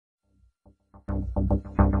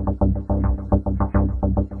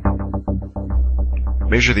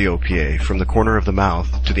Measure the OPA from the corner of the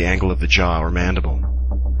mouth to the angle of the jaw or mandible.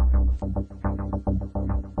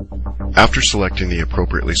 After selecting the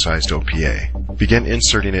appropriately sized OPA, begin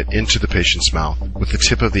inserting it into the patient's mouth with the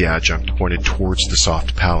tip of the adjunct pointed towards the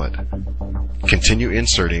soft palate. Continue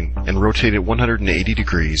inserting and rotate it 180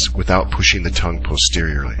 degrees without pushing the tongue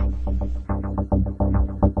posteriorly.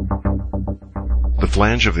 The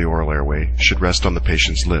flange of the oral airway should rest on the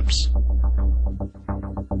patient's lips.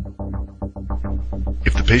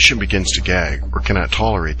 If the patient begins to gag or cannot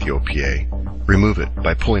tolerate the OPA, remove it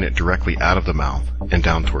by pulling it directly out of the mouth and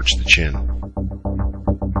down towards the chin.